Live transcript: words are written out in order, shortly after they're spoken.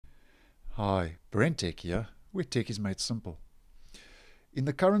Hi, BrenTech here, where tech is made simple. In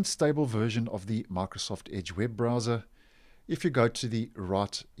the current stable version of the Microsoft Edge web browser, if you go to the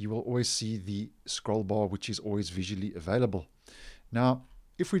right, you will always see the scroll bar, which is always visually available. Now,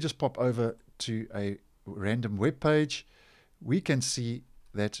 if we just pop over to a random web page, we can see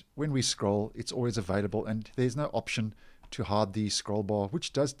that when we scroll, it's always available, and there's no option to hide the scroll bar,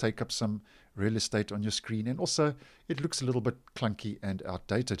 which does take up some real estate on your screen, and also it looks a little bit clunky and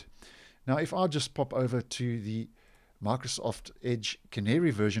outdated. Now, if I just pop over to the Microsoft Edge Canary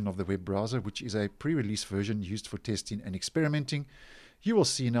version of the web browser, which is a pre-release version used for testing and experimenting, you will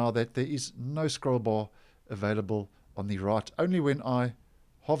see now that there is no scroll bar available on the right. Only when I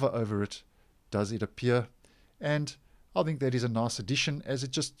hover over it does it appear, and I think that is a nice addition, as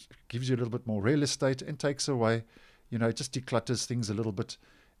it just gives you a little bit more real estate and takes away, it just declutters things a little bit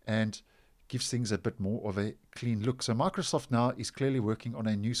and gives things a bit more of a clean look. So Microsoft now is clearly working on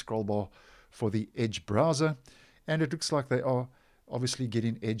a new scroll bar for the Edge browser, and it looks like they are obviously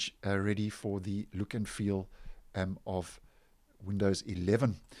getting Edge ready for the look and feel of Windows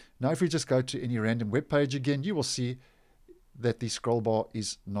 11. Now, if we just go to any random web page again, you will see that the scroll bar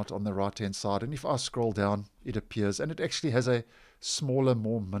is not on the right hand side, and if I scroll down, it appears, and it actually has a smaller,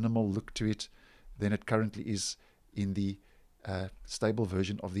 more minimal look to it than it currently is in the stable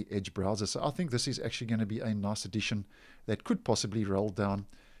version of the Edge browser. So I think this is actually going to be a nice addition that could possibly roll down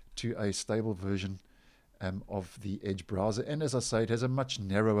to a stable version of the Edge browser. And as I say, it has a much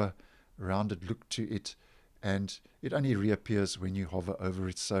narrower, rounded look to it, and it only reappears when you hover over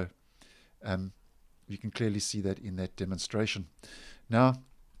it. So you can clearly see that in that demonstration. Now,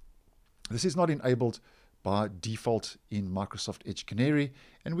 this is not enabled by default in Microsoft Edge Canary,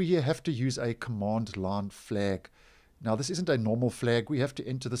 and we here have to use a command line flag. Now, this isn't a normal flag. We have to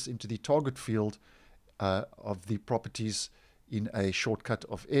enter this into the target field of the properties in a shortcut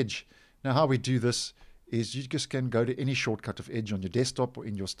of Edge. Now, how we do this is you just can go to any shortcut of Edge on your desktop or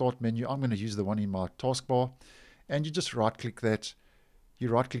in your start menu. I'm going to use the one in my taskbar, and you just right-click that. You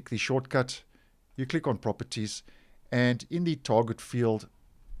right-click the shortcut, you click on properties, and in the target field,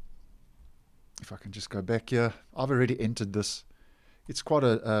 if I can just go back here, I've already entered this. It's quite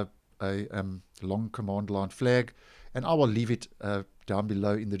a long command line flag, and I will leave it down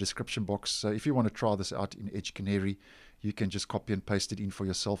below in the description box. So if you want to try this out in Edge Canary, you can just copy and paste it in for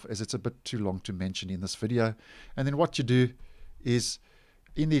yourself, as it's a bit too long to mention in this video. And then what you do is,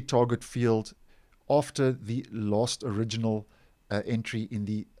 in the target field, after the last original entry in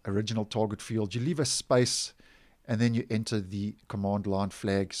the original target field, you leave a space, and then you enter the command line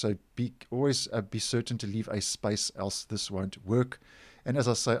flag. So always be certain to leave a space, else this won't work. And as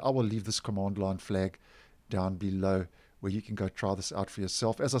I say, I will leave this command line flag down below where you can go try this out for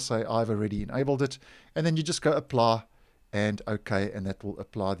yourself. As I say, I've already enabled it, and then you just go apply and OK, and that will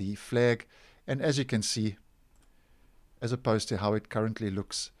apply the flag. And as you can see, as opposed to how it currently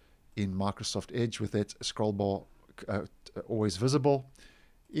looks in Microsoft Edge with that scroll bar always visible,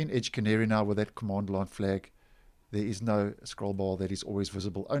 in Edge Canary now with that command line flag, there is no scroll bar that is always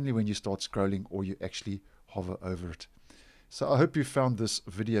visible, only when you start scrolling or you actually hover over it. So I hope you found this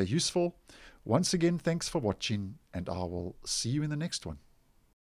video useful. Once again, thanks for watching, and I will see you in the next one.